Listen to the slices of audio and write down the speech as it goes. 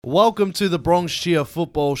Welcome to the Bronx Cheer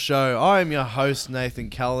Football Show. I am your host, Nathan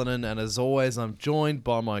Callanan, and as always, I'm joined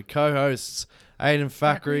by my co-hosts, Aidan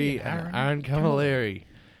Fackery and Aaron Camilleri.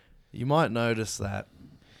 You might notice that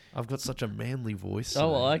I've got such a manly voice. I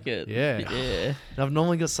like it. Yeah. I've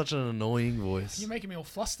normally got such an annoying voice. You're making me all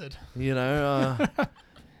flustered. You know,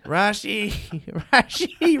 Rashford.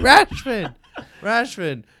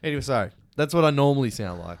 Anyway, sorry. That's what I normally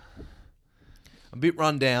sound like. A bit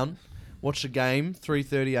run down. Watched the game,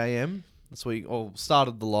 3:30 a.m. this week. Or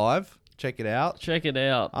started the live. Check it out.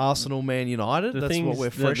 Arsenal, Man United. That's what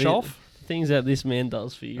we're fresh off. Things that this man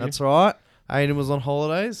does for you. That's right. Aidan was on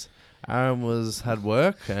holidays. Aaron had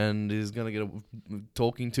work and is going to get a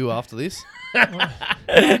talking to after this. No,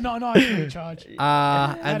 I recharge.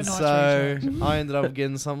 And so I ended up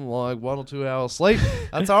getting something like 1 or 2 hours sleep.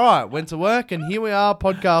 That's all right. Went to work and here we are,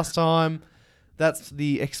 podcast time. That's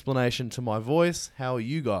the explanation to my voice. How are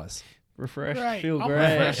you guys? Refreshed, feel I'm great.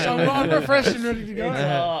 refreshed. I'm refreshed and ready to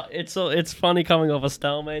go. It's funny coming off a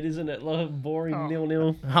stalemate, isn't it? Like boring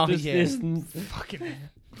 0-0. Oh, yeah. Fucking.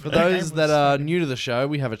 For those that are new to the show,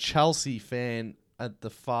 we have a Chelsea fan at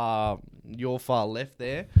your far left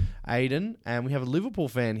there, Aidan, and we have a Liverpool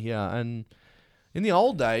fan here. And in the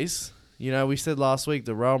old days, you know, we said last week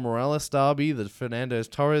the Raul Morales derby, the Fernando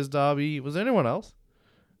Torres derby. Was there anyone else?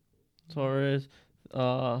 Torres.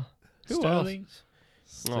 Who Sterling. else?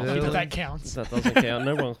 But that counts. That doesn't count.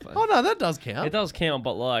 No one. Oh no, that does count. It does count,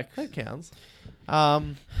 but like That counts.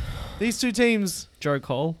 These two teams Joe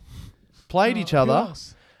Cole. played each other,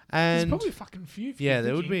 There's and probably a fucking few. yeah,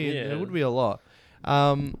 there would be a lot.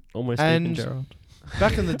 Almost and Ethan Gerrard.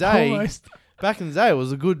 back in the day, Almost. it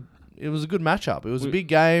was a good matchup. It was a big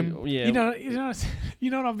game. Yeah. You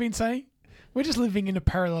know what I've been saying? We're just living in a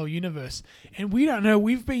parallel universe, and we don't know.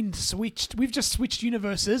 We've been switched. We've just switched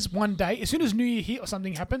universes one day. As soon as New Year hit or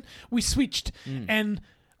something happened, we switched. And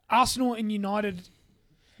Arsenal and United,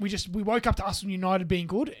 we woke up to Arsenal and United being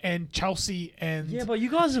good, and Chelsea and Yeah, but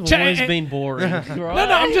you guys have always been boring. Right? No,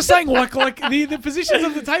 I'm just saying like the positions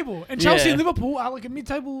of the table, and Chelsea and Liverpool are like a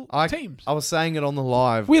mid-table teams. I was saying it on the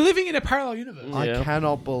live. We're living in a parallel universe. Yeah.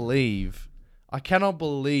 I cannot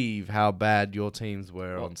believe how bad your teams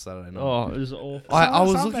were on Saturday night. Oh, it was awful. I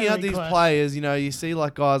was Some looking at very these close. players. You know, you see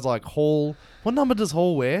like guys like Hall. What number does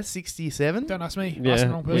Hall wear? 67. Don't ask me. Yeah. Ask the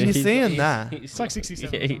wrong When person. you're seeing that, It's like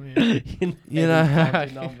 67 or something, You know.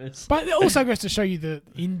 numbers. But it also goes to show you the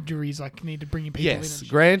injuries like need to bring in people yes. in. And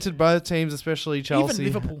Granted, both teams, especially Chelsea,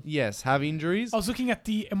 Liverpool. yes, have injuries. I was looking at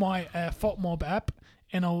the my FOTMob app,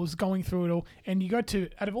 and I was going through it all. And you go to,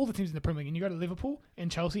 out of all the teams in the Premier League, and you go to Liverpool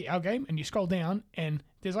and Chelsea, our game, and you scroll down, and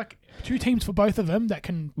there's like 2 teams for both of them that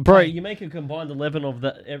can. Bro, play. you make a combined 11 of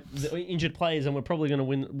the injured players, and we're probably going to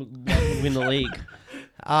win the league.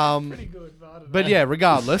 Pretty good, but I don't know. But yeah,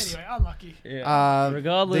 regardless, Anyway, unlucky. Yeah.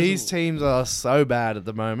 Regardless, these teams are so bad at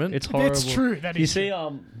the moment. it's horrible. That's true. That You is see,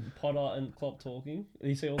 true. Potter and Klopp talking.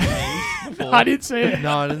 You see all the memes before. I didn't see it.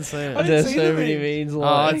 No, I didn't see it. I didn't There's see so the many memes. memes. Oh,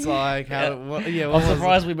 Like, it's like how? What I'm was it?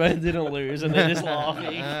 surprised we both didn't lose, and they're just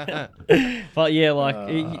laughing. But yeah,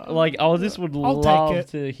 I just would I'll take love it.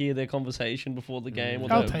 to hear their conversation before the game.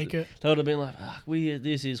 I'll take it. They would have been like,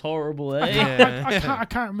 "This is horrible." Eh? Yeah. I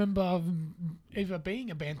can't remember ever being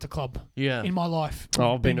a banter club Yeah. in my life.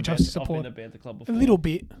 Oh, I've been being a Chelsea I've support. been a banter club A before. little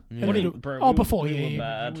bit. Yeah. A little. Bro, Before, we yeah. were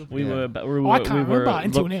bad. We Yeah. were bad. I can't remember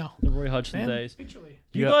until now. The Roy Hodgson Man, days. literally.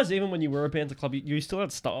 You Yeah. guys, even when you were a banter club, you still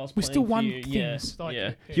had stars. We playing still for won you. things, Yeah, like,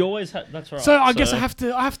 yeah. yeah. You always had. That's right. So I guess I have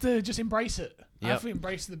to just embrace it. I Yep. have to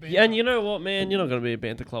embrace the banter. Yeah, and you know what, man? You're not going to be a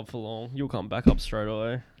banter club for long. You'll come back up straight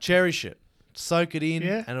away. Cherish it. Soak it in,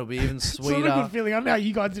 Yeah. and it'll be even it's not a sweeter good feeling. I know how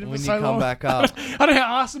you guys did it when for you so come long. back up. I know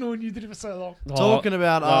how Arsenal and you did it for so long. Talking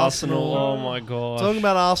about Arsenal. Oh my god. Talking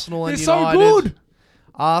about Arsenal and They're so United. good.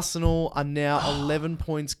 Arsenal are now 11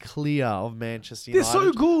 points clear of Manchester They're United.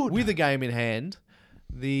 so good. With a game in hand.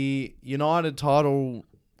 The United title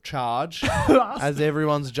charge, as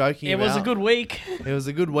everyone's joking It about. was a good week. It was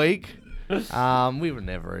a good week. We were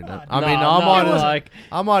never in it. I No, mean, no,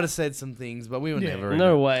 I might have said some things, but we were Yeah. never in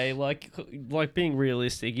no it. way. Like being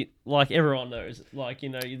realistic. Like everyone knows. Like, you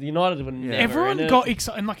know, the United were never Everyone in it. got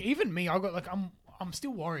excited, and like even me, I got like I'm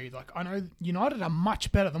still worried. Like I know United are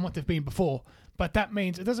much better than what they've been before, but that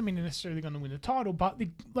means it doesn't mean they're necessarily going to win the title. But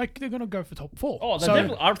they're going to go for top 4. Oh, so,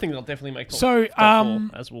 I think they'll definitely make top, so top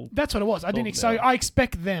 4 as well. that's what it was. I didn't. So about. I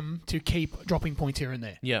expect them to keep dropping points here and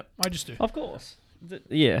there. Yeah. I just do. Of course.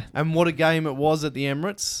 Yeah. And what a game it was at the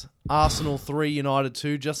Emirates. Arsenal 3, United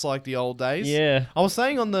 2, just like the old days. Yeah. I was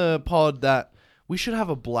saying on the pod that we should have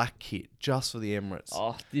a black kit just for the Emirates.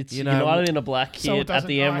 Oh, it's You know, United in a black so it kit at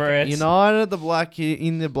the doesn't- Emirates. United at the black kit,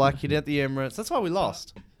 in the black kit at the Emirates. That's why we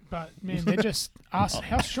lost. But man, they're just us.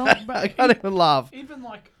 How strong? I But can't even laugh. even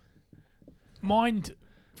like mind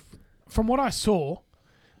from what I saw,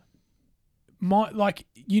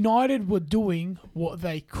 United were doing what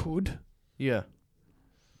they could. Yeah.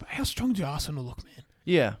 But how strong do Arsenal look, man?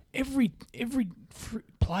 Yeah. Every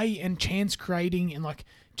play and chance creating and like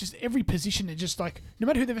just every position, it's just like no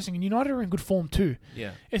matter who they're facing, and United are in good form too.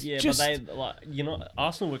 Yeah. It's just but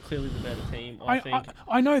Arsenal were clearly the better team. I think.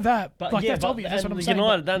 I know that, But like yeah, that's obvious. That's what I'm saying.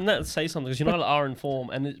 United, then that says something because United are in form,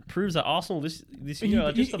 and it proves that Arsenal this year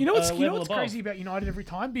are just you know what's level above. crazy about United every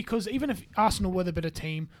time, because even if Arsenal were the better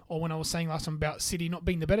team, or when I was saying last time about City not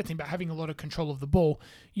being the better team but having a lot of control of the ball,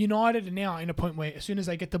 United are now in a point where as soon as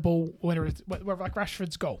they get the ball, whether it's like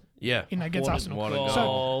Rashford's goal Yeah. against Arsenal, What a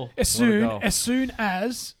goal. so as soon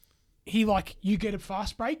as you get a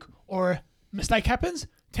fast break or a mistake happens,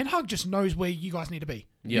 Ten Hag just knows where you guys need to be.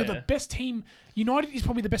 Yeah. You're the best team. United is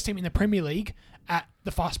probably the best team in the Premier League at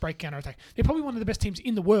the fast break counter attack. They're probably one of the best teams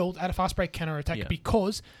in the world at a fast break counter attack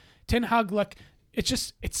because Ten Hag, it's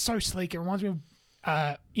so sleek. It reminds me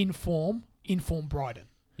of in form Brighton.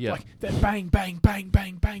 Yeah. Like that bang, bang, bang,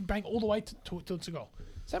 bang, bang, bang, all the way to goal.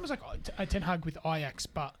 Same as like a Ten Hag with Ajax,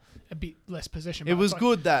 but a bit less possession. It was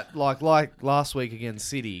good that, like last week against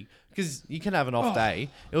City, because you can have an off day.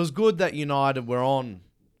 It was good that United were on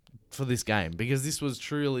for this game, because this was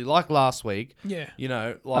truly, like last week, Yeah.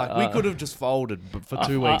 we could have just folded for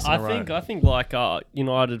 2 weeks in a row. I think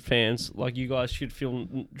United fans, like you guys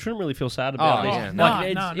shouldn't really feel sad about this. yeah.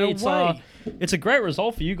 No way. It's a great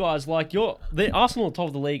result for you guys. Like the Arsenal are top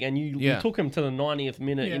of the league, and you took him to the 90th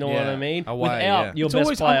minute. Yeah. You know what I mean? Away, Without your It's best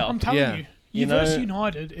always, player. I'm telling Yeah. you, You versus know-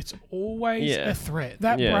 United, it's always Yeah. a threat.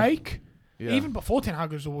 That Yeah. break, Yeah. even before Ten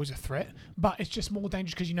Hag was always a threat, but it's just more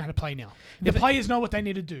dangerous because you know how to play now. The players know what they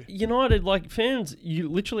need to do. United, like fans, you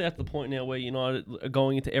literally at the point now where United are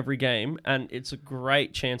going into every game, and it's a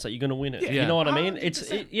great chance that you're going to win it. Yeah. You know what I mean? 100%.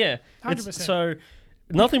 It's 100%. so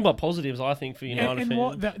nothing but positives, I think, for United And fans.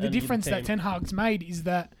 what the and difference your that team. Ten Hag's made is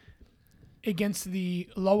that against the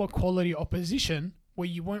lower quality opposition, where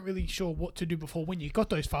you weren't really sure what to do before when you got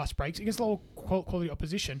those fast breaks, against lower quality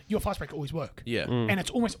opposition, your fast break always work. Yeah. And it's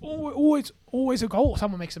always a goal.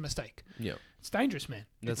 Someone makes a mistake. Yeah. It's dangerous, man.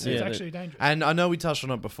 That's It's it. actually dangerous. And I know we touched on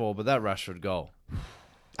it before, but that Rashford goal,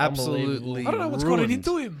 absolutely, I don't know what's gotten ruined,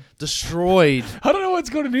 into him. destroyed I don't know what's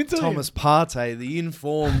gotten into Thomas him. Partey, the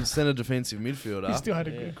informed centre defensive He midfielder, still had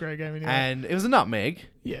a good, great game anyway. and it was a nutmeg.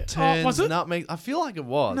 Yeah. Turns Was it? nutmeg. I feel like it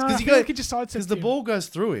was No, I because feel like he just sidestepped because the him. ball goes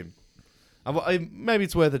through him. Maybe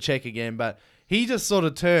it's worth a check again, but he just sort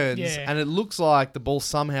of turns, Yeah. and it looks like the ball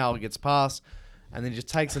somehow gets past, and then just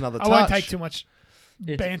takes another touch. I won't take too much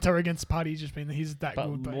It's- banter against Party. Just been he's that But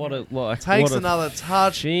good. But what anyway. a like Takes what a another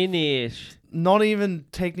touch. finish. Not even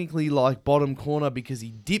technically like bottom corner because he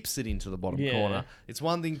dips it into the bottom Yeah. corner. It's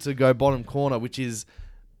one thing to go bottom corner, which is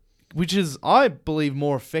I believe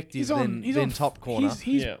more effective than top corner.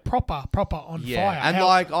 He's Yeah. proper on Yeah, fire. and How-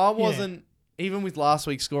 I wasn't even with last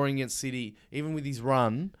week scoring against City, even with his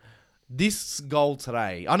run. This goal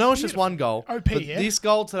today, I know it's just one goal, OP, but yeah? this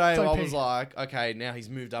goal today, It's I OP. was like, okay, now he's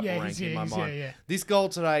moved up a rank he's- in my he's- mind. yeah. This goal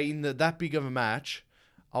today in that big of a match,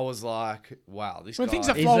 I was like, wow, this When guy. things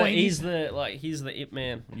are He's flowing, he's the it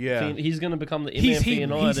man. Yeah. He's going to become the it He's man for him.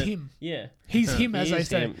 United. He's him. Yeah, He's him, as He they is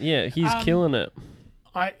say. him. Yeah, he's Um, killing it.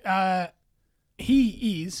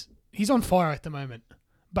 He's on fire at the moment.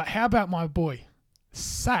 But how about my boy,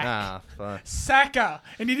 Ah, fuck. Saka?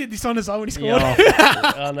 And he did this on his own when he scored. Yeah,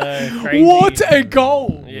 I know. Crazy. What a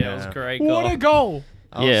goal! Yeah, it was a great What goal. a goal!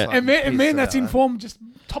 I was Yeah. fucking A man pissed that's about in that. form, just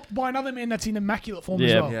topped by another man that's in immaculate form as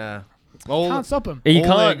Yeah. well. Yeah. Can't stop him. You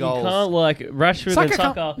All their can't goals. like Rashford and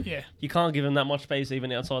Saka. Yeah. You can't give them that much space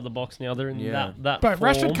even outside the box now. They're in Yeah. that But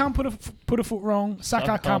form. Rashford can't put a foot wrong.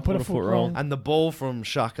 Saka can't put a foot wrong. And the ball from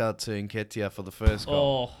Xhaka to Nketiah for the first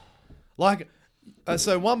goal. Oh, Like,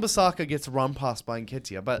 so Wan-Bissaka gets run past by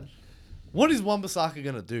Nketiah, but what is Wan-Bissaka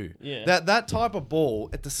going to do? Yeah. That type of ball,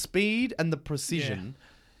 at the speed and the precision,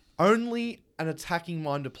 only an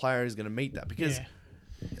attacking-minded player is going to meet that. Because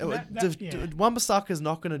Wan-Bissaka is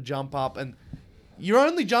not going to jump up, and you're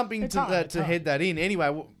only jumping It's to hard, that it's to hard. head that in.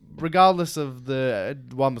 Anyway, regardless of the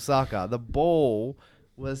Wan-Bissaka, the ball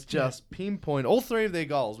was just pinpoint. All three of their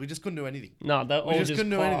goals, we just couldn't do anything. no, that all just just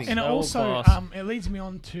couldn't do class. anything. And it They all also class. it leads me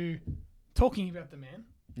on to talking about the man,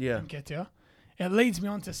 Yeah. Nketiah. It leads me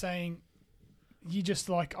on to saying you just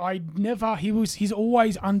like he's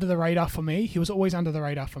always under the radar for me. He was always under the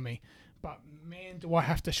radar for me. But man, do I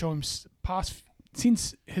have to show him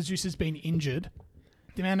since Jesus has been injured,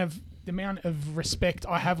 the amount of respect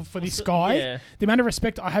I have for this guy, yeah. the amount of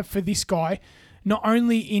respect I have for this guy, not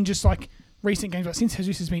only in just like recent games, but since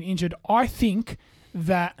Jesus has been injured, I think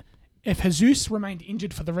that if Jesus remained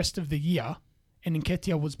injured for the rest of the year and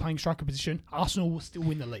Nketiah was playing striker position, Arsenal will still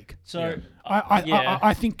win the league. So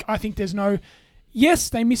I think there's no. Yes,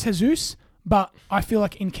 they miss Jesus, but I feel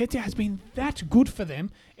like Nketiah has been that good for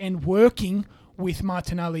them and working with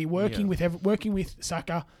Martinelli, working with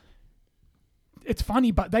Saka. It's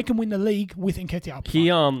funny, but they can win the league with Nketiah up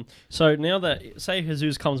front. So now that say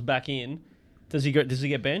Jesus comes back in, does he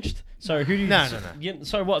get benched? So who do you? No.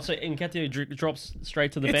 So what? So Nketiah drops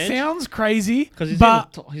straight to the It bench. sounds crazy, Because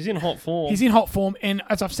he's in hot form. He's in hot form, and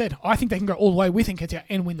as I've said, I think they can go all the way with Nketiah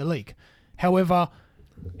and win the league. However,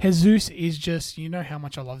 Jesus is just, you know how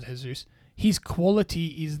much I love Jesus. His quality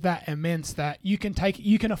is that immense that you can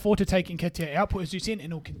afford to take Nketiah out, put Jesus in,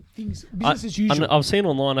 and business as usual. I've seen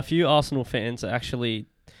online a few Arsenal fans are actually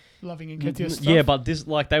Loving Nketiah's stuff. Yeah, but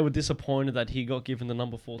they were disappointed that he got given the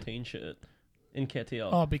number 14 shirt in Nketiah.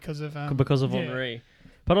 Oh, because of Henry.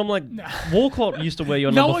 But I'm like, Walcott used to wear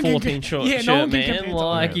your No number one 14 shirt, no one can man. compare to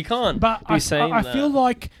Like, him. you can't But be saying I that. feel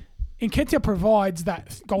like Nketiah provides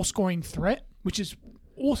that goal-scoring threat, which is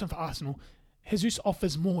awesome for Arsenal. Jesus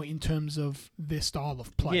offers more in terms of their style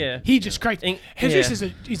of play. Yeah. He just creates. Jesus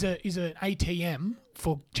Yeah. is an ATM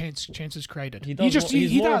for chances created. He's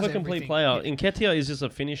He more does of a complete everything. player. Yeah. Nketiah is just a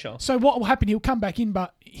finisher. So what will happen? He'll come back in,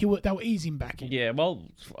 but they'll ease him back in. Yeah, well,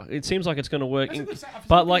 it seems like it's going to work. That's a good say- I've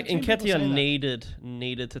But seen like people say Nketiah that.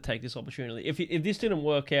 needed to take this opportunity. If this didn't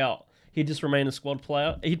work out, he'd just remain a squad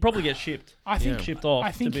player. He'd probably get shipped. I think shipped off.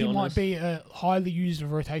 I think to be he honest. might be a highly used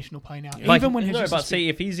rotational player now. Like, Even when no, Jesus but is see,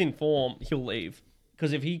 if he's in form, he'll leave.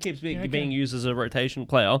 Because if he keeps okay. being used as a rotation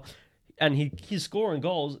player, and he's scoring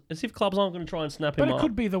goals, as if clubs aren't going to try and snap But him it up.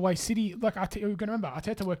 could be the way City, like you're going to remember,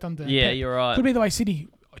 Arteta worked under. Yeah, Pep. you're right. Could be the way City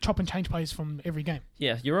chop and change players from every game.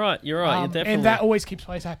 Yeah, you're right. You're definitely. And that always keeps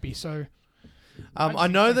players happy. So I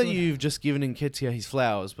know that you've just given Nketiah his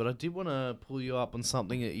flowers, but I did want to pull you up on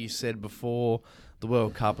something that you said before the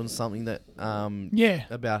World Cup and something that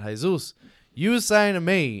about Jesus. You were saying to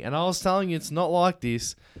me, and I was telling you it's not like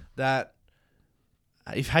this, that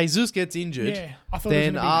if Jesus gets injured, I thought it was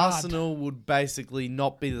then gonna be hard. Arsenal would basically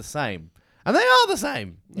not be the same. And they are the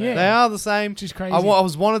same. Yeah. They are the same. Which is crazy. I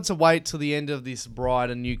was wanted to wait till the end of this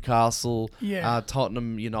Brighton, Newcastle, Yeah.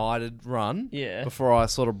 Tottenham United run Yeah. before I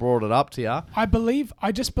sort of brought it up to you.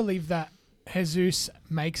 I just believe that Jesus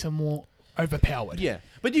makes him more overpowered. Yeah.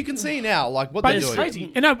 But you can see now, like, what But they're it's doing.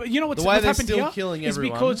 crazy. And no, but you know what's The way what's they're happened still here killing is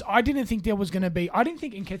everyone. because I didn't think there was going to be. I didn't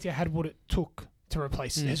think Nketiah had what it took to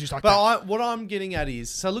replace Jesus like But that. what I'm getting at is,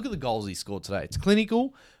 so look at the goals he scored today. It's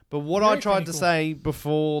clinical, but what Very I tried to clinical. say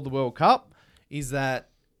before the World Cup is that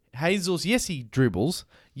Jesus, yes, he dribbles.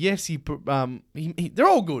 Yes, they're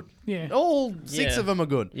all good. Yeah. All six Yeah. of them are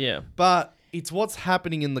good. Yeah. But it's what's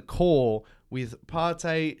happening in the core with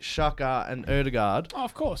Partey, Xhaka, and Ødegaard Oh,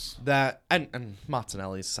 of course. that, and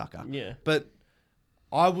Martinelli is Saka. Yeah. But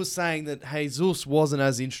I was saying that Jesus wasn't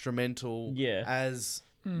as instrumental Yeah. as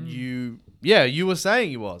you were saying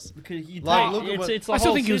he was. Because you Like, look at what- it's the I still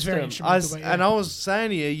whole think he was very system. instrumental. And I was saying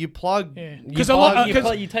to you, you plug. Yeah. you 'Cause a lot-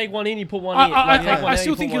 plug- You, you take one in, you put one in. I Take one out,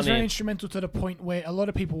 still you think put he was one very in. instrumental to the point where a lot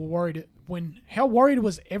of people were worried how worried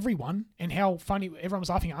was everyone and how funny everyone was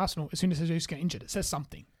laughing at Arsenal as soon as Jesus got injured. It says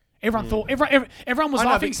something. Everyone thought everyone was I know,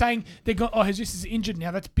 laughing, but- saying Jesus is injured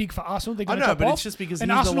now. That's big for Arsenal. They're I going know, to drop but off. it's just because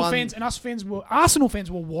and he's the Arsenal one. fans and Arsenal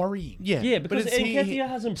fans were worrying. Yeah, but because it's Nketiah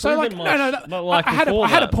hasn't So proven like much. no, Like I had before a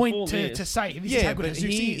that, point before this. to say this is Yeah, how good but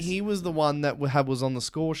Jesus is. he was the one that was on the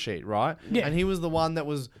score sheet, right? Yeah. And he was the one that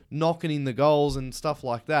was knocking in the goals and stuff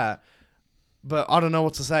like that. But I don't know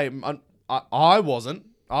what to say. I wasn't.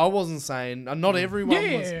 I wasn't saying. Not everyone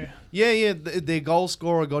was. Yeah. Their goal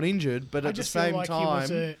scorer got injured, but I at the just feel same like he was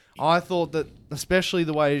time, I thought that, especially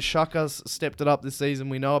the way Xhaka's stepped it up this season,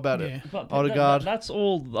 we know about Yeah. it. But Odegaard. that's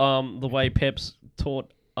all the way Pep's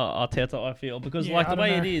taught Arteta, I feel. Because Yeah, like I the way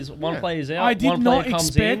don't it know. is, one Yeah. player's out, I did one player not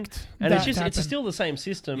comes in, expect and it's that to it's happen. still the same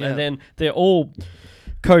system, Yeah. and then they're all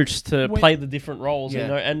coached to Where- play the different roles,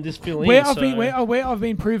 Yeah. and just fill Where in. where I've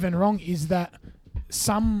been proven wrong is that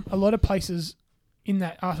a lot of places in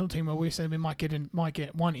that Arsenal team where we said we might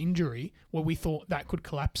get one injury where we thought that could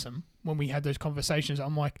collapse them when we had those conversations.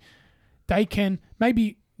 I'm like, they can't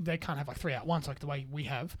have like 3 out once like the way we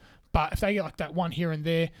have, but if they get like that one here and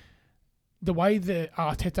there, the way that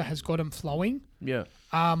Arteta has got them flowing, Yeah.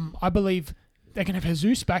 I believe they can have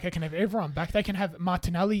Jesus back. They can have everyone back. They can have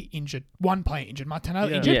Martinelli injured, one player injured,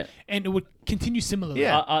 Martinelli Yeah. injured, Yeah. and it would continue similarly.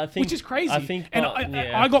 Yeah. I think, Which is crazy. I think, and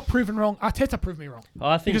yeah. I got proven wrong. Arteta proved me wrong.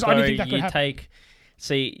 I think because though, I didn't think that could you happen. take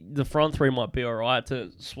See, the front three might be all right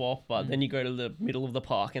to swap, but then you go to the middle of the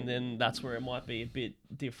park, and then that's where it might be a bit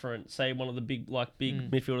different. Say one of the big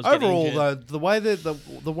midfielders. Overall, get though, the way that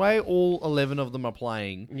the way all 11 of them are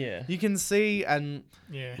playing, Yeah. you can see. And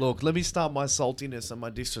Yeah. look, let me start my saltiness and my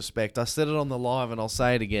disrespect. I said it on the live, and I'll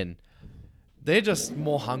say it again. They're just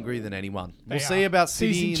more hungry than anyone. We'll see about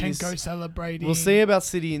City. Zinchenko celebrating. We'll see about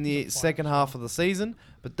City in the second half of the season,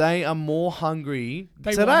 but they are more hungry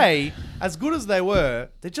They today. As good as they were,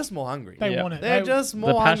 they're just more hungry. They Yeah. want it. They're just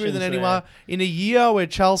more hungry than passion's anyone. In a year where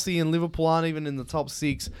Chelsea and Liverpool aren't even in the top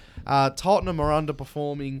six, Tottenham are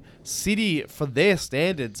underperforming. City, for their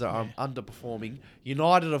standards, are underperforming.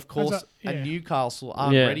 United, of course, and Newcastle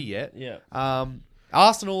aren't ready yet. Yeah.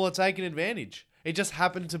 Arsenal are taking advantage. It just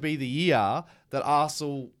happened to be the year that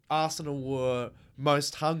Arsenal were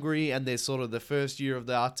most hungry, and they're sort of the first year of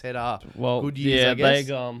the Arteta good years, I guess.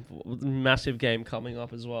 They massive game coming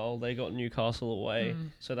up as well. They got Newcastle away,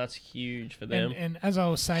 so that's huge for them. And as I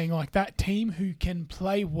was saying, like that team who can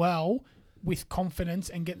play well with confidence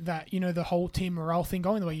and get that, the whole team morale thing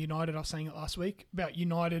going, the way United, I was saying it last week, about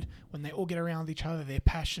United, when they all get around each other, they're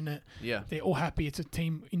passionate, they're all happy, it's a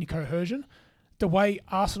team in cohesion. The way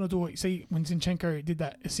Arsenal do it, see, when Zinchenko did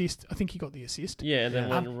that assist, I think he got the assist. Yeah, and then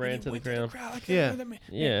went and ran to the ground.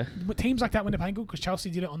 But teams like that when they're playing good, because Chelsea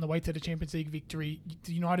did it on the way to the Champions League victory.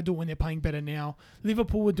 United do it when they're playing better now.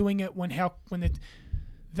 Liverpool were doing it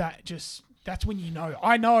that's when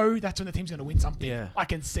I know that's when the team's going to win something. Yeah. I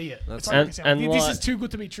can see it. That's this is too good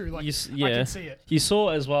to be true. Like, I can see it. You saw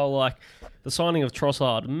as well, like the signing of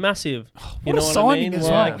Trossard, massive. What a signing as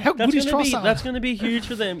well. How good is Trossard? That's going to be huge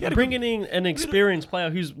for them. Bringing in an experienced player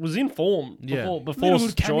who was in form before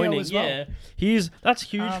joining. That's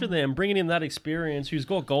huge for them. Bringing in that experience, who's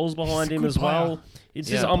got goals behind him as well. It's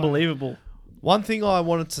just unbelievable. One thing I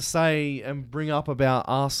wanted to say and bring up about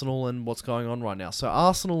Arsenal and what's going on right now. So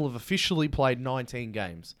Arsenal have officially played 19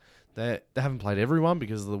 games. They haven't played everyone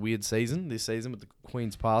because of the weird season this season with the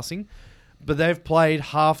Queen's passing. But they've played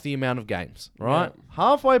half the amount of games, right? Yeah.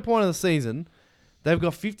 Halfway point of the season, they've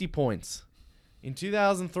got 50 points. In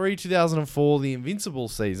 2003, 2004, the Invincible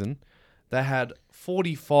season, they had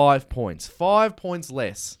 45 points. 5 points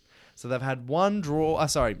less. So they've had one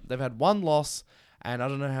they've had one loss, and I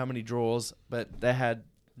don't know how many draws, but they had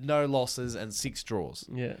no losses and 6 draws.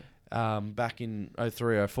 Yeah. Back in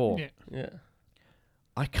 03, 04. Yeah.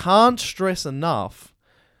 I can't stress enough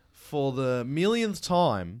for the millionth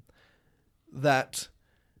time that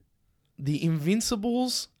the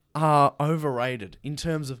Invincibles are overrated in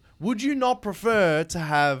terms of, would you not prefer to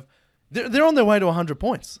have... They're on their way to 100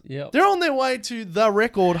 points. Yeah. They're on their way to the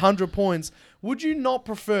record 100 points. Would you not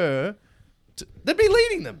prefer... They'd be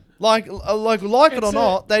leading them. Like it or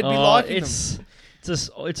not, they'd be liking them.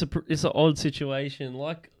 It's an odd situation.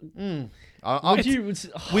 Like, when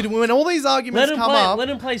all these arguments come up, let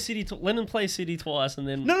them play City. Let them play City twice, and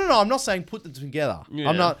then no. I'm not saying put them together.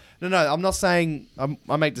 Yeah. I'm not saying.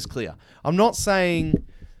 I make this clear. I'm not saying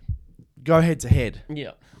go head to head.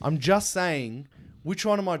 Yeah. I'm just saying which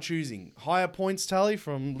one am I choosing? Higher points tally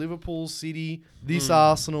from Liverpool, City, this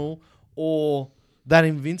Arsenal, or that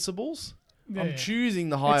Invincibles? Yeah. I'm choosing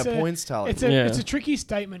the higher points tally. It's a tricky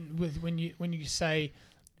statement with when you say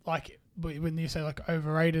like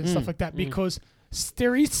overrated and stuff like that, because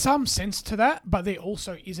there is some sense to that, but there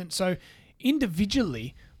also isn't. So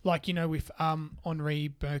individually, like with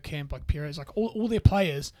Henry, Bergkamp, like Pires, like all their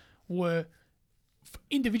players were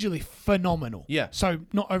individually phenomenal. Yeah. So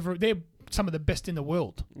they're some of the best in the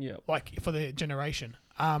world. Yeah. Like for their generation.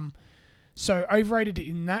 So overrated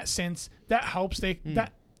in that sense, that helps that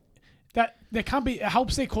there can't be, it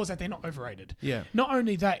helps their cause that they're not overrated. Yeah. Not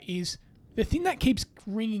only that is the thing that keeps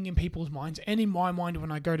ringing in people's minds, and in my mind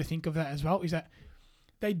when I go to think of that as well, is that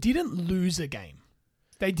they didn't lose a game.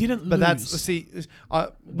 They didn't lose. But that's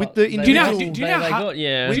with the individual. Do you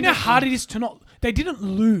know how hard it is to not? They didn't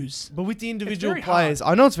lose. But with the individual players,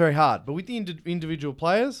 I know it's very hard. But with the individual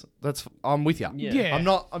players, I'm with you. Yeah.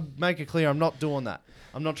 I make it clear, I'm not doing that.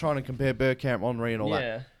 I'm not trying to compare Bergkamp, Henry, and all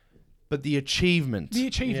that. But the achievement.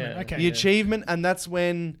 Okay. The achievement, and that's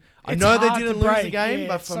when I know they didn't lose the game,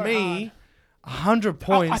 but for me, 100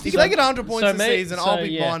 points. If they get 100 points this season, I'll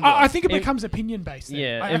be blind. I think it becomes opinion based.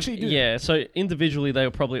 Yeah, I actually do. Yeah, so individually they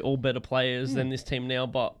were probably all better players than this team now,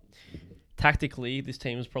 but tactically this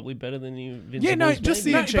team is probably better than the Invincibles. Yeah, no, just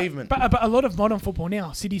the achievement. But a lot of modern football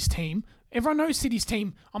now, City's team, everyone knows City's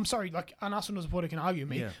team. I'm sorry, like an Arsenal supporter can argue with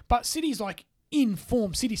me, but City's like in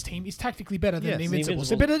form. City's team is tactically better than the Invincibles.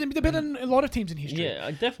 They're better than a lot of teams in history. Yeah,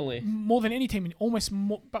 definitely. More than any team, apart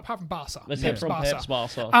from Barca. Pep's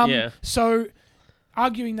Barca. So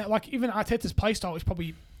arguing that, like even Arteta's play style is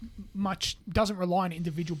probably much doesn't rely on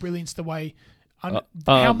individual brilliance the way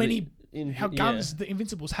how many guns the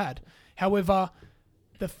Invincibles had. However,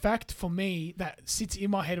 the fact for me that sits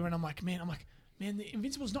in my head when I'm like, man, the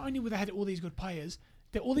Invincibles, not only were they had all these good players,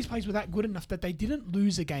 all these players were that good enough that they didn't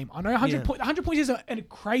lose a game. I know 100 points is a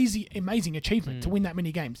crazy, amazing achievement to win that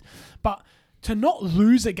many games. But to not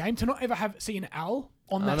lose a game, to not ever see an L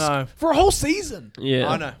on that for a whole season. Yeah.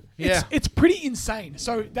 I know. Yeah. It's pretty insane.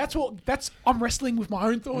 So I'm wrestling with my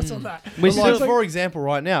own thoughts on that. For example,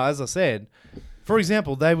 right now, as I said,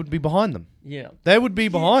 they would be behind them. Yeah. They would be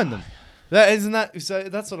behind them. So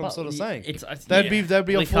that's what I'm sort of saying. They'd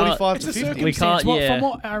be on 45 to 50. We can't. From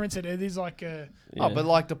what Aaron said, it is like a. Oh, but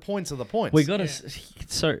like the points are the points. We got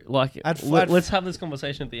to let's have this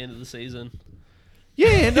conversation at the end of the season.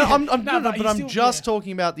 Yeah, no, I'm just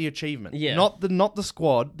talking about the achievement. Yeah. Not the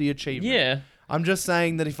squad, the achievement. Yeah. I'm just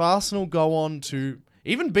saying that if Arsenal go on to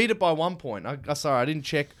even beat it by 1 point, I didn't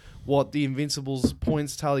check what the Invincibles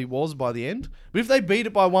points tally was by the end, but if they beat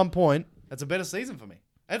it by 1 point, that's a better season for me.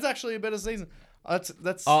 It's actually a better season. I'd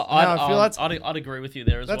agree with you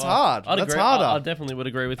there as well. That's hard. That's harder. I definitely would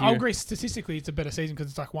agree with you. I agree. Statistically, it's a better season because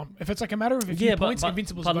it's like one. If it's like a matter of a few points,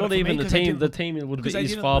 Invincibles. But not even the team. The team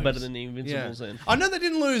is far better than the Invincibles. Then I know they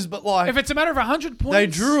didn't lose, but like if it's a matter of 100 points, they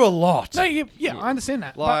drew a lot. No, I understand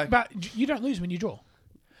that. But you don't lose when you draw.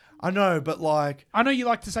 I know, but like I know you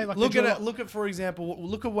like to say like look at for example,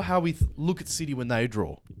 look at how we look at City when they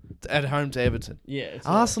draw at home to Everton. Yeah,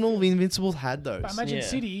 Arsenal, the Invincibles had those. But imagine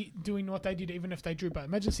City doing what they did, even if they drew. But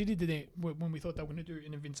imagine City did it when we thought they were going to do it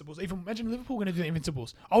in Invincibles. Even imagine Liverpool going to do the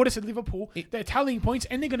Invincibles. I would have said Liverpool. They're tallying points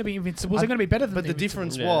and they're going to be Invincibles. They're going to be better than. But the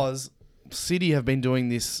difference was City have been doing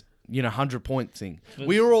this 100-point thing.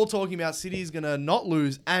 We were all talking about City's going to not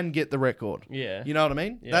lose and get the record. Yeah. You know what I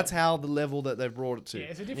mean? Yeah. That's how the level that they've brought it to. Yeah,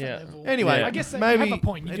 it's a different level. Anyway, I guess maybe have a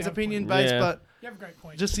point. It's opinion-based, but you have a great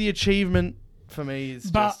point. Just the achievement for me is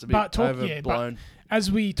just a bit overblown. As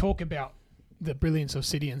we talk about the brilliance of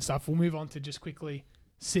City and stuff, we'll move on to just quickly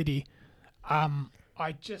City.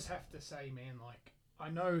 I just have to say, man, like, I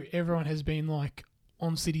know everyone has been, like,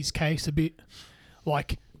 on City's case a bit,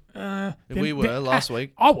 like... we were last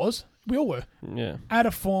week. I was. We all were. Yeah. Out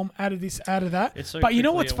of form, out of this, out of that. So but you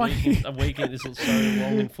know what's funny? A weekend isn't so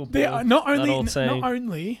long in football. Not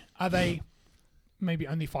only are they maybe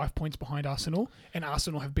only 5 points behind Arsenal, and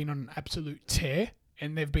Arsenal have been on an absolute tear,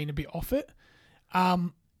 and they've been a bit off it.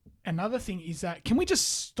 Another thing is that can we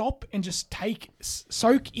just stop and just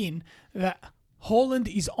soak in that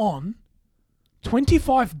Haaland is on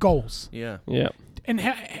 25 goals. Yeah. Yeah. And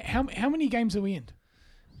how many games are we in?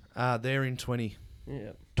 They're in 20.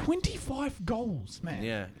 Yeah. 25 goals, man.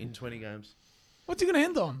 Yeah, in 20 games. What's he going to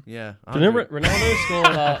end on? Yeah. Remember,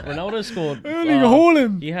 Ronaldo scored. Erling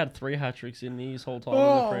Haaland. He had 3 hat-tricks in his whole time in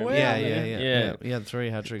the Premier. Wow. Yeah. He had 3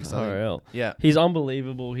 hat-tricks. Yeah. He's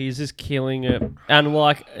unbelievable. He's just killing it. And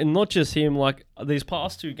not just him, like these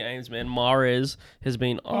past 2 games, man, Mahrez has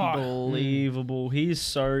been unbelievable. He's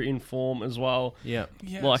so in form as well. Yeah.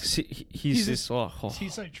 Yes. Like he's just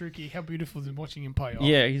he's so tricky. How beautiful is watching him play.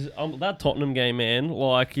 Yeah, he's that Tottenham game, man.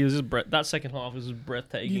 Like he was just that second half was just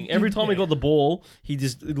breathtaking. Every time he got the ball,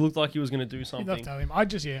 it looked like he was going to do something. You'd love to have him. I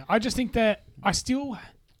just think that I still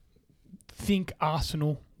think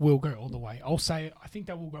Arsenal will go all the way. I'll say it. I think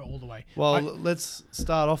they will go all the way. Well, let's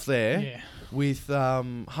start off there with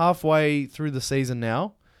halfway through the season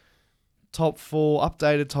now.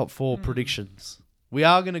 Updated top 4 predictions. We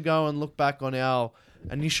are going to go and look back on our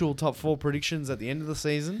initial top 4 predictions at the end of the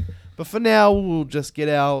season. But for now, we'll just get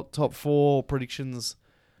our top 4 predictions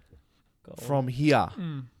from here.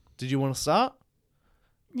 Did you want to start?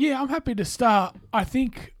 Yeah, I'm happy to start. I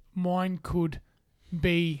think mine could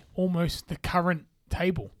be almost the current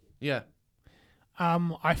table. Yeah.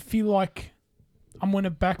 I feel like I'm going to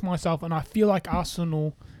back myself, and I feel like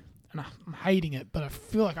Arsenal, and I'm hating it, but I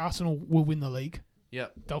feel like Arsenal will win the league. Yeah.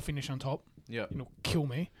 They'll finish on top. Yeah. It'll kill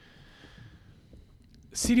me.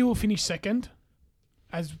 City will finish second.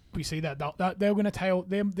 As we see that, they're going to tail.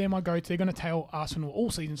 They're my go-to. They're going to tail Arsenal all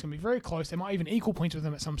season. It's going to be very close. They might even equal points with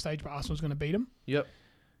them at some stage, but Arsenal's going to beat them. Yep.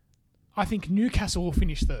 I think Newcastle will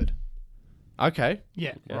finish third. Okay.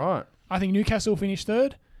 Yeah. Right. I think Newcastle will finish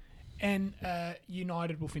third, and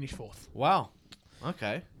United will finish fourth. Wow.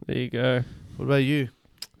 Okay. There you go. What about you?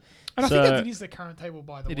 And I think that it is the current table,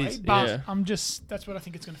 by the way. Is, but that's what I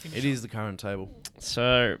think it's going to finish. It is the current table.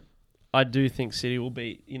 So I do think City will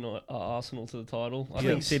beat Arsenal to the title. I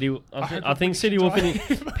think City will finish.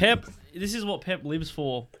 Pep. This is what Pep lives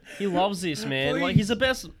for. He loves this, man. Please. Like he's the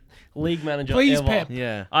best league manager Please, ever. Pep.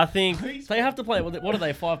 Yeah. I think they have to play. What are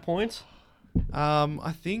they? 5 points.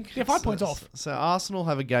 I think they're 5 points off. So Arsenal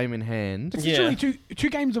have a game in hand. It's literally two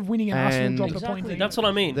games of winning, and Arsenal dropped a point. That's what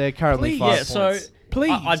I mean. They're currently 5 points. So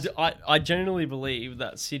please, I genuinely believe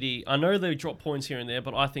that City. I know they drop points here and there,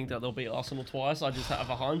 but I think that they'll beat Arsenal twice. I just have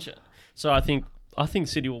a hunch. So I think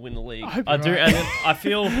City will win the league. I do, and then I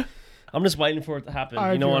feel. I'm just waiting for it to happen.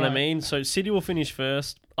 You know what I mean? So City will finish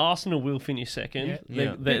first. Arsenal will finish second.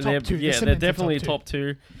 They're top two. They're definitely top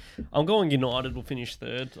two. I'm going United will finish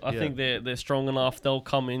third. I think they're strong enough. They'll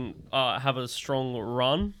come in, have a strong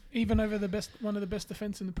run. Even over one of the best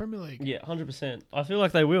defence in the Premier League. Yeah, 100%. I feel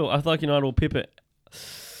like they will. I feel like United will pip it.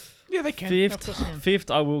 Yeah, they can.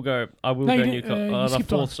 Fifth, I will go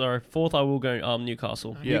Newcastle. Fourth, I will go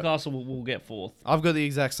Newcastle. Newcastle will get fourth. I've got the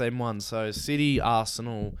exact same one. So City,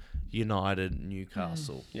 Arsenal, United,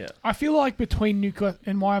 Newcastle. Yeah. I feel like between Newcastle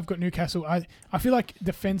and why I've got Newcastle, I feel like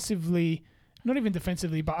defensively, not even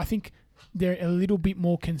defensively, but I think they're a little bit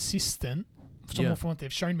more consistent from what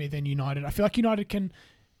they've shown me than United. I feel like United can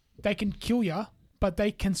kill you, but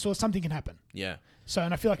something can happen. Yeah. So,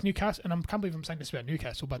 and I feel like Newcastle, and I can't believe I'm saying this about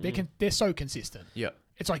Newcastle, but they're so consistent. Yeah.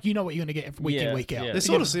 It's like you know what you're going to get week in, week out. They're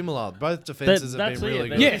sort of similar. Both defenses have been really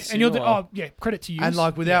good. Yes, and credit to you. And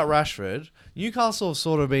like without Rashford, Newcastle have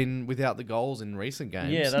sort of been without the goals in recent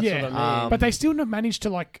games. Yeah, that's what I mean. But they still managed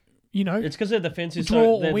to it's because their defense is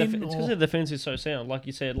their defense is so sound. Like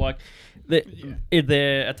you said, like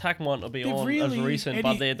their attack might not be on as recent,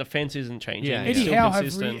 but their defense isn't changing. Yeah, Eddie Howe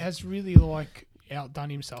has really outdone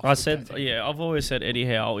himself. I've always said Eddie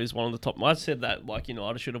Howe is one of the top. I said that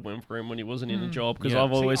I should have went for him when he wasn't in the job because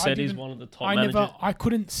I've always said he's one of the top managers. I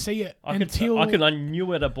couldn't see it I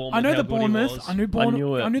knew it at Bournemouth. I know the Bournemouth. I knew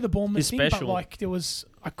the Bournemouth thing, special. but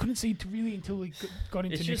I couldn't see it really until we got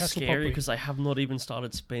into Newcastle. It's just scary because they have not even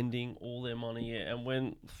started spending all their money yet, and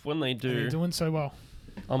when they do, they're doing so well.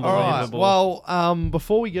 Unbelievable. All right. Well,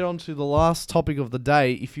 before we get on to the last topic of the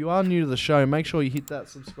day, if you are new to the show, make sure you hit that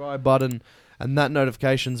subscribe button and that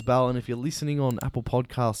notifications bell. And if you're listening on Apple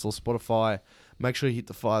Podcasts or Spotify, make sure you hit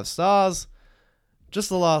the 5 stars. Just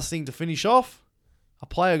the last thing to finish off, a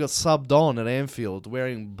player got subbed on at Anfield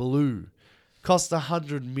wearing blue. Cost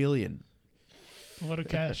 $100 million. A lot of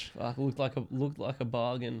cash. Looked like a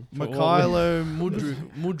bargain. Mikhailo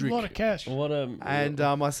Mudryk. A lot of cash. And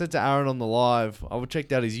I said to Aaron on the live, I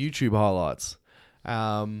checked out his YouTube highlights.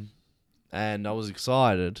 And I was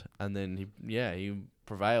excited. And then he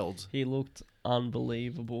prevailed. He looked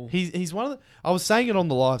unbelievable. He's one of the... I was saying it on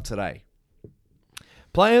the live today.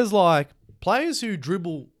 Players who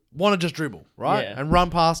dribble, want to just dribble, right? Yeah. And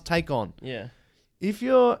run past, take on. Yeah. If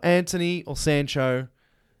you're Anthony or Sancho,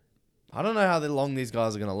 I don't know how long these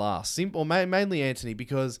guys are going to last. Mainly Anthony,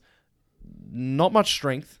 because not much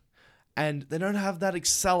strength, and they don't have that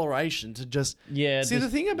acceleration to just... Yeah. See, the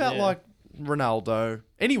thing about Ronaldo,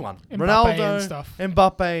 anyone, Mbappe Ronaldo, and stuff.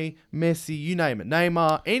 Mbappe, Messi, you name it,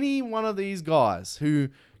 Neymar, any one of these guys who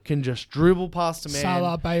can just dribble past a man.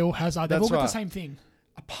 Salah, Bale, Hazard, they've all got the same thing.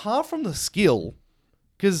 Apart from the skill,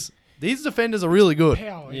 because these defenders are really good.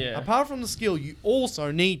 Power. Yeah. Apart from the skill, you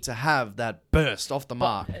also need to have that burst off the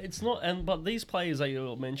mark. It's not, but these players that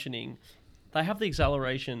you're mentioning, they have the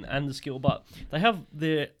acceleration and the skill, but they have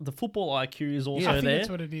the football IQ is also I think there. that's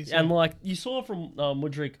what it is. And you saw from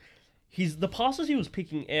Mudryk, the passes he was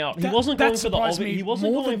picking out, he wasn't going for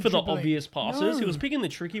the obvious passes. No. He was picking the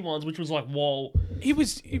tricky ones, which was like, whoa. He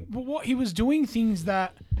was doing things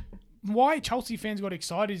that. Why Chelsea fans got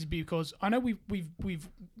excited is because I know we've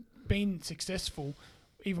been successful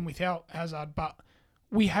even without Hazard, but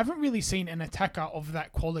we haven't really seen an attacker of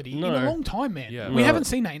that quality in a long time, man. Yeah. We haven't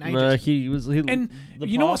seen that in ages. No, and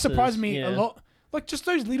you know what surprised me a lot? Like just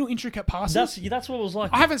those little intricate passes. That's what it was like.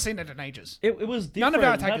 I haven't seen it in ages. It was different. None of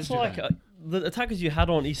our attackers the attackers you had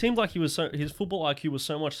on, he seemed like his football IQ was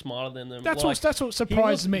so much smarter than them. That's what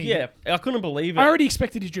surprised me. Yeah, I couldn't believe it. I already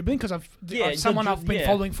expected his dribbling because I've been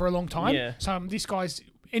following for a long time. Yeah. So this guy's...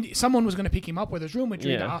 And someone was going to pick him up, whether it's Real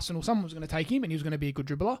Madrid or Arsenal. Someone was going to take him and he was going to be a good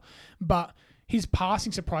dribbler. But his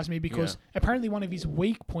passing surprised me because apparently one of his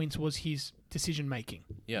weak points was his decision-making.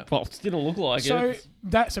 Yeah. Well, it didn't look like it. So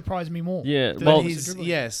that surprised me more.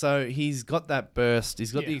 Yeah. So he's got that burst.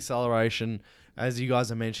 He's got the acceleration. As you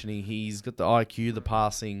guys are mentioning, he's got the IQ, the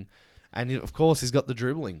passing, and of course he's got the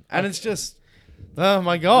dribbling. And it's just, oh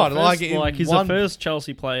my God. He's the first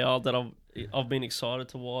Chelsea player that I've been excited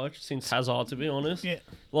to watch since Hazard, to be honest. Yeah.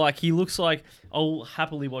 Like, he looks like I'll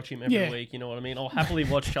happily watch him every week, you know what I mean? I'll happily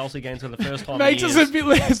watch Chelsea games for the first time. Makes us a bit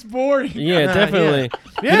less boring. Yeah, definitely.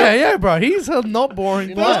 Yeah, bro. He's a not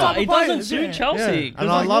boring player. He doesn't suit Chelsea. Yeah. And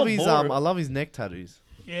I love his neck tattoos.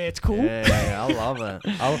 Yeah, it's cool. Yeah, I love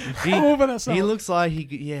it. He looks like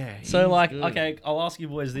So, like, good. okay, I'll ask you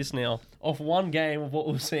boys this now. Off one game of what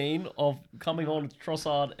we've seen of coming on with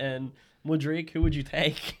Trossard and Mudryk, who would you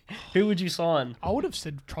take? Who would you sign? I would have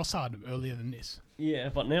said Trossard earlier than this. Yeah,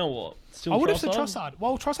 but now what? Still I would have Trossard? said Trossard.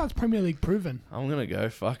 Well, Trossard's Premier League proven. I'm gonna go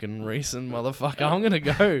fucking recent motherfucker. I'm gonna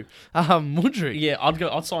go Mudryk. Yeah,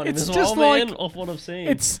 I'd sign him It's as just well, man, like- off what I've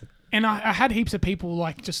seen. And I had heaps of people,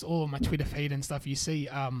 like, just all of my Twitter feed and stuff, you see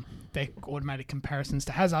their automatic comparisons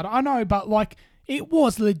to Hazard. I know, but, like, it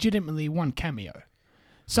was legitimately one cameo.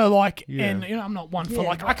 So, like, and, you know, I'm not one for,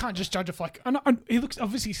 like, I can't just judge if, like, and he looks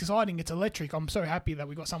obviously exciting. It's electric. I'm so happy that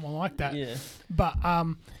we got someone like that. Yeah. But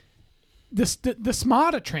the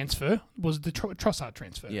smarter transfer was the Trossard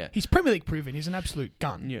transfer. Yeah. He's Premier League proven. He's an absolute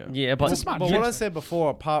gun. Yeah, but, It's a smart But transfer. what I said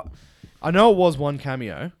before, I know it was one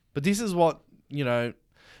cameo, but this is what, you know,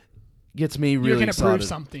 gets me really You're going to excited. prove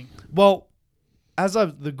something. Well,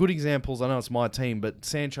 the good examples, I know it's my team, but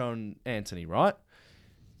Sancho and Anthony, right?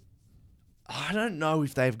 I don't know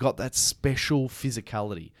if they've got that special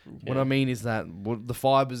physicality. What I mean is that the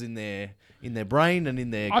fibers in their brain and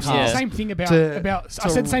in their I've said the same thing about I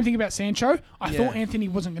said the same thing about Sancho. I thought Anthony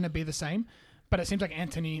wasn't going to be the same, but it seems like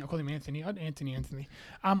Anthony. I call him Anthony. Anthony.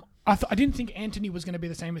 I didn't think Anthony was going to be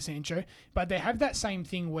the same as Sancho, but they have that same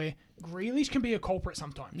thing where Grealish can be a culprit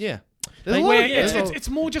sometimes. Yeah. It's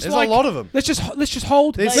more just there's like a lot of them. Let's just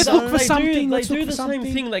hold. Let's look for something. They Let's do look for the something.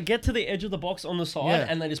 same thing. They get to the edge of the box on the side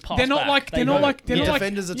and they just pass. They're not back. they're not like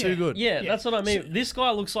defenders are too good. Yeah, that's what I mean. This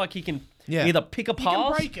guy looks like he can either pick a He pass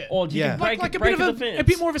can break it. or he can break like it, a break bit a of defense. a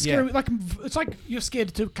bit more of a scary. Like it's like you're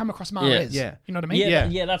scared to come across Mahrez. Yeah. You know what I mean?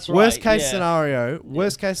 Yeah, that's right. Worst case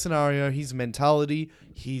scenario, his mentality,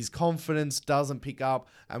 his confidence doesn't pick up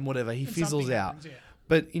and whatever, he fizzles something out. happens, yeah.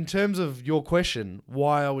 But in terms of your question,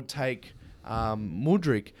 why I would take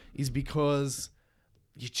Mudryk is because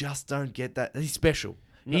you just don't get that. He's special.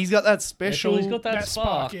 No. He's got that special. He's got that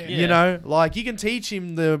spark. yeah. You know, like you can teach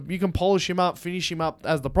him you can polish him up, finish him up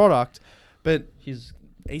as the product, but He's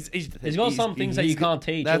he's got some things that you can't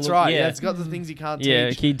teach. That's right. Yeah, it's got the things you can't teach.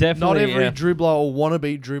 Yeah, he definitely. Not every dribbler or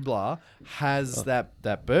wannabe dribbler has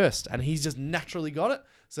that burst, and he's just naturally got it.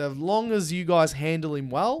 So as long as you guys handle him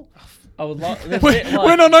well, I would love.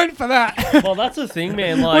 We're not known for that. Well, that's the thing,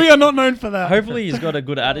 man. Like, we are not known for that. Hopefully, he's got a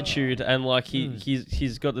good attitude and like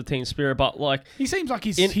he's got the team spirit. But like, he seems like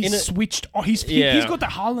he's switched. He's got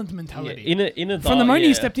that Haaland mentality. From the moment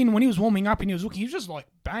he stepped in, when he was warming up and he was looking, he was just like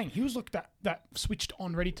bang. He was like that switched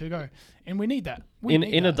on, ready to go. And we need that.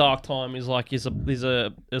 In a dark time, is like he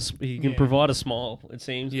can provide a smile. It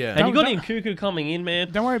seems. Yeah. And you got Nkunku coming in,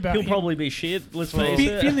 man. Don't worry about him. He'll probably be shit. Let's face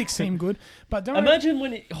it. Felix seemed good, but don't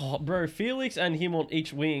imagine Felix and him on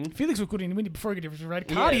each wing. Felix was good in the window before he got his red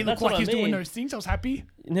card. He looked like he's doing those things. I was happy.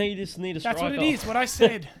 Now you just need a striker. That's what it is. What I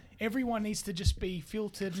said. Everyone needs to just be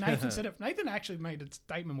filtered. Nathan actually made a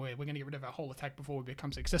statement where we're going to get rid of our whole attack before we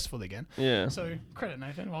become successful again. Yeah. So credit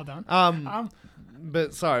Nathan. Well done.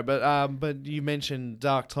 But you mentioned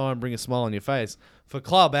dark time, bring a smile on your face for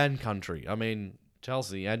club and country. I mean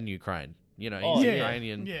Chelsea and Ukraine. You know, he's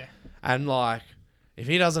Ukrainian. Yeah. And like, if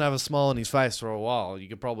he doesn't have a smile on his face for a while, you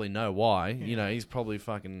could probably know why. Yeah. You know, he's probably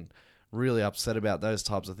fucking really upset about those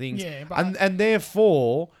types of things. Yeah, but and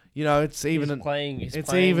therefore, you know, it's even but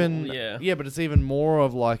it's even more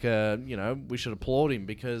of like we should applaud him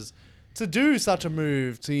because to do such a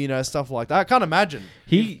move to, you know, stuff like that. I can't imagine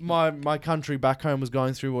if my country back home was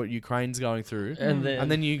going through what Ukraine's going through, and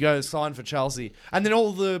then you go sign for Chelsea, and then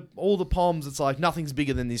all the poms, it's like nothing's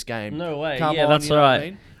bigger than this game. No way. Come yeah, on, that's you know right.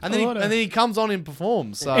 what I mean? And then he comes on and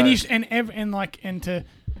performs. So. And to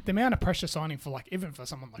the amount of pressure signing for like even for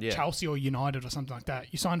someone like Chelsea or United or something like that,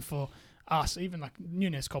 you sign for us, even like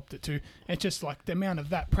Nunes copped it too. It's just like the amount of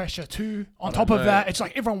that pressure too. On top of that, it's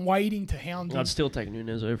like everyone waiting to hound him. I'd still take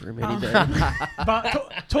Nunes over him any day.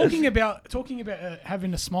 But talking about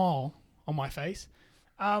having a smile on my face,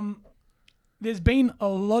 there's been a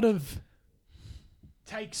lot of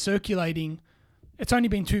takes circulating. It's only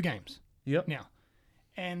been 2 games. Yep. Now,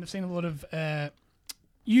 and I've seen a lot of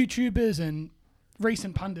YouTubers and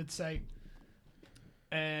recent pundits say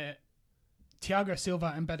Thiago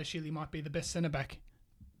Silva and Badiashile might be the best centre-back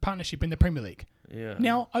partnership in the Premier League. Yeah.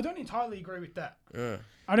 Now, I don't entirely agree with that. Yeah.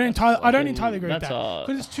 I don't entirely agree with that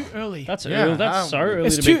because it's too early. That's early. That's so early.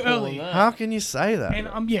 It's to too be early. That. How can you say that? And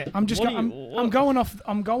I'm going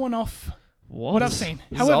off what I've seen.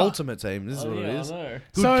 This is the ultimate team. This is what it is.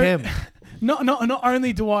 Good chem. Not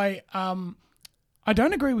only do I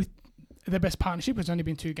don't agree with the best partnership. It's only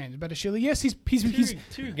been 2 games. Badiashile, yes, he's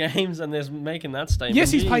 2 games and they're making that statement.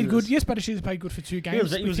 Yes, he's played good. Yes, Badiashile's played good for 2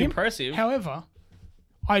 games. He was impressive. However,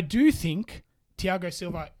 I do think Thiago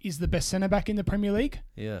Silva is the best centre back in the Premier League.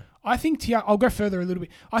 Yeah. I think I'll go further a little bit.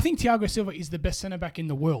 I think Thiago Silva is the best centre back in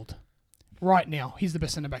the world. Right now, he's the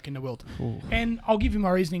best centre back in the world. Ooh. And I'll give you my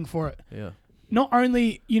reasoning for it. Yeah. Not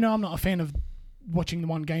only, I'm not a fan of watching the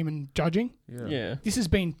one game and judging. Yeah. This has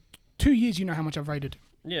been 2 years. You know how much I've rated.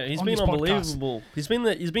 Yeah, he's on been this podcast. unbelievable. He's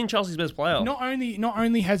been Chelsea's best player. Not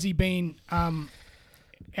only has he been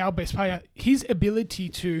our best player, his ability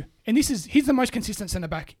to, and he's the most consistent centre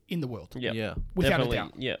back in the world. Yeah, without definitely. a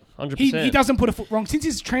doubt. Yeah, 100%. He doesn't put a foot wrong since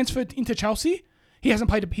he's transferred into Chelsea. He hasn't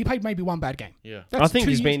played. He played maybe one bad game. Yeah, I think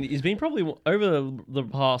he's been probably over the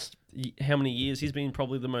past how many years he's been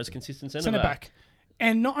probably the most consistent centre back.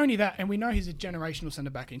 And not only that, and we know he's a generational centre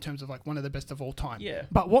back in terms of like one of the best of all time. Yeah.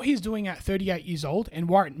 But what he's doing at 38 years old, and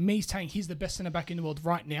why me saying he's the best centre back in the world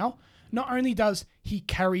right now, not only does he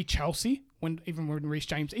carry Chelsea even when Reece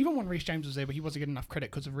James was there, but he wasn't getting enough credit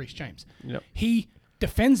because of Reece James. Yep. He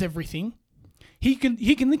defends everything. He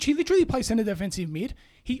literally play centre defensive mid.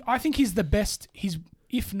 I think he's the best. He's,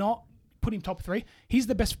 if not put him top 3, he's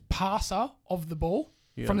the best passer of the ball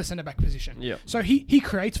from the centre back position. Yeah. So he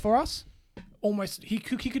creates for us. Almost, he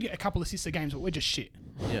could get a couple assists a game, but we're just shit.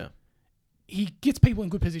 Yeah. He gets people in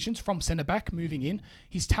good positions from centre back moving in.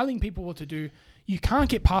 He's telling people what to do. You can't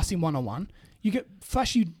get past him one-on-one. You get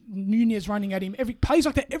flashy Nunez running at him. Plays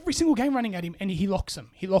like that every single game running at him, and he locks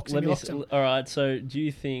him. He locks him. All right, so do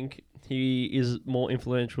you think he is more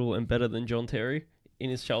influential and better than John Terry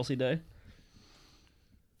in his Chelsea day?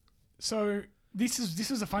 So this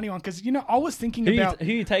is a funny one because I was thinking who about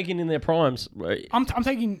who you taking in their primes. I'm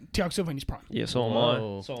taking Thiago Silva in his prime. Yeah, so am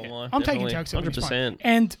I. So am I. I'm taking Thiago Silva in his prime. 100%.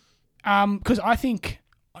 And because I think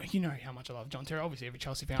how much I love John Terry. Obviously, every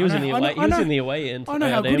Chelsea fan. He was in the away end. I know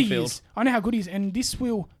how good he is. I know how good he is, and this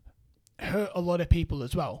will hurt a lot of people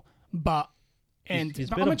as well. But I'm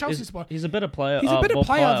a Chelsea supporter. He's a better player. He's a better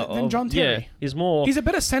player than John Terry. Yeah, he's a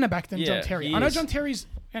better centre back than John Terry. I know John Terry's.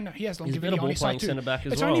 And he has longevity on his side too. Back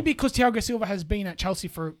as it's only because Thiago Silva has been at Chelsea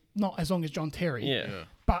for not as long as John Terry. Yeah.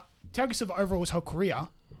 But Thiago Silva overall his whole career,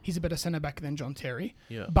 he's a better centre back than John Terry.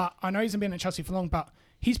 Yeah. But I know he hasn't been at Chelsea for long, but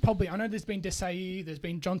he's probably, I know there's been Desai, there's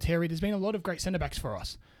been John Terry, there's been a lot of great centre backs for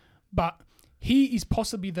us. But he is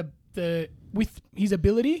possibly the with his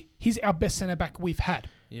ability, he's our best centre back we've had.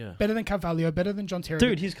 Yeah. Better than Carvalho, better than John Terry.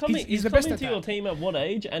 Dude, he's the best coming to your team at what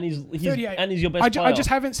age? And he's 38. And he's your best player. I just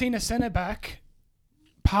haven't seen a centre back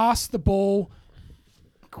pass the ball,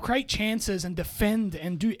 create chances, and defend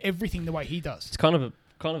and do everything the way he does. It's kind of a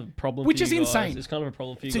problem, which for is you insane. Guys. It's kind of a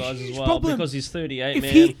problem for you it's guys as well problem. Because he's 38,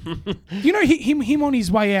 if man. Him on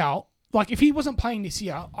his way out. Like if he wasn't playing this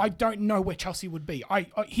year, I don't know where Chelsea would be.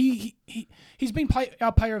 He's been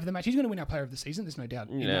our player of the match. He's going to win our player of the season. There's no doubt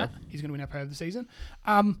in that. He's going to win our player of the season.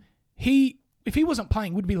 If he wasn't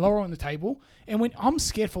playing, would be lower on the table. And I'm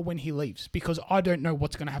scared for when he leaves because I don't know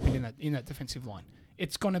what's going to happen in that defensive line.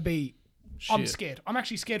 It's going to be. Shit. I'm scared. I'm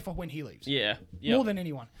actually scared for when he leaves. Yeah. More than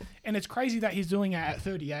anyone. And it's crazy that he's doing it at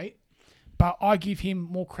 38. But I give him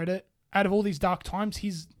more credit. Out of all these dark times,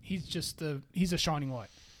 he's a shining light.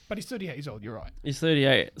 But he's 38 years old. You're right. He's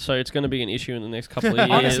 38, so it's going to be an issue in the next couple of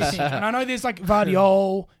years. And I know there's like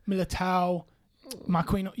Vardiol, Militao,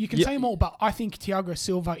 Marquinhos. You can say them all, but I think Thiago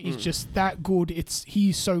Silva is just that good.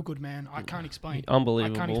 He's so good, man. I can't explain.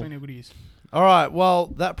 Unbelievable. I can't explain how good he is. All right, well,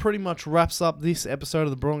 that pretty much wraps up this episode of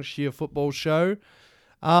the Bronxshire Football Show.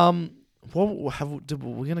 We're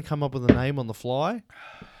going to come up with a name on the fly.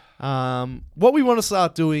 What we want to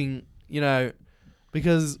start doing,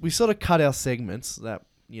 because we sort of cut our segments that,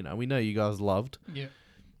 we know you guys loved. Yeah.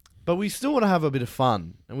 But we still want to have a bit of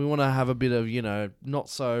fun, and we want to have a bit of, not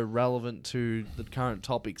so relevant to the current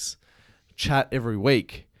topics chat every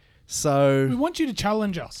week. So we want you to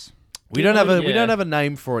challenge us. We don't have a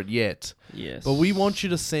name for it yet. Yes. But we want you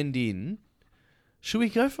to send in. Should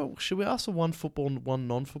we ask for one football and one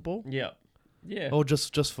non-football? Yeah. Yeah. Or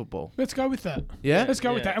just football? Let's go with that. Yeah? Let's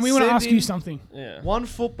go with that. And we want to ask you something. Yeah. One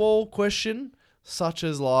football question, such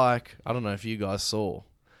as like, I don't know if you guys saw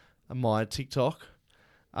my TikTok.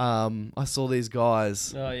 I saw these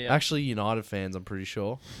guys, actually United fans, I'm pretty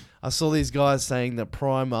sure. I saw these guys saying that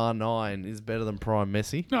Prime R9 is better than Prime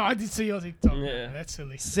Messi. No, I did see your TikTok. Yeah. That's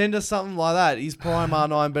silly. Send us something like that. Is Prime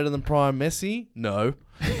R9 better than Prime Messi? No.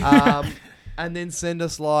 And then send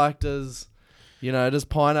us like, does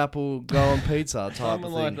pineapple go on pizza type Something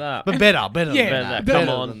of thing. like that. But better than that. Better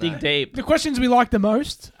Come on, than dig that. deep. The questions we like the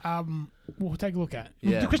most, we'll take a look at.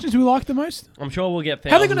 Yeah. The questions we like the most. I'm sure we'll get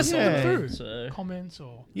How are they going to thousands send of them through? so. Comments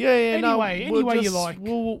or Anyway, any way you like.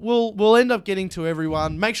 We'll end up getting to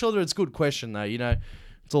everyone. Make sure that it's a good question though.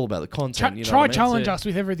 It's all about the content. Try challenge us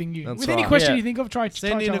with everything you. That's with any right. question Yeah. you think of,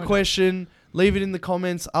 Send in a question leave it in the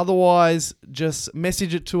comments. Otherwise, just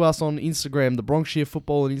message it to us on Instagram, the Bronx Cheer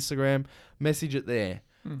Football on Instagram. Message it there.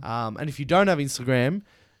 And if you don't have Instagram,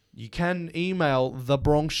 you can email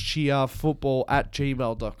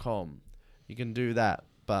thebronxcheerfootball@gmail.com. You can do that,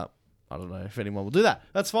 but I don't know if anyone will do that.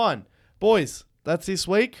 That's fine. Boys, that's this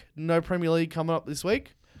week. No Premier League coming up this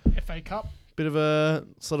week. FA Cup. Bit of a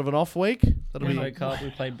sort of an off week. That'll be FA Cup, we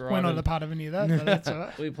played Brighton. We're not a part of any of that, but that's all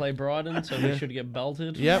right. We play Brighton, so we should get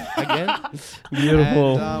belted. Yep, again.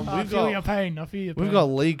 Beautiful. And, I feel your pain. We've got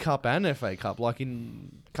League Cup and FA Cup like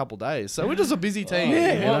in a couple of days. So we're just a busy team.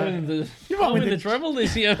 You might win the treble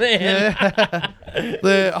this year, man.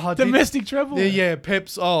 Domestic treble. Yeah,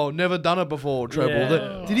 Pep's never done it before treble.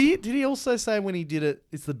 Yeah. Did he also say when he did it,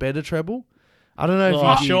 it's the better treble? I don't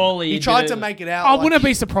know if surely he tried to make it out. I wouldn't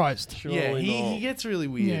be surprised. Yeah, he gets really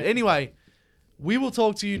weird. Yeah. Anyway, we will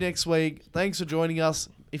talk to you next week. Thanks for joining us.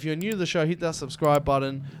 If you're new to the show, hit that subscribe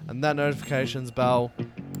button and that notifications bell.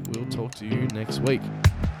 We'll talk to you next week.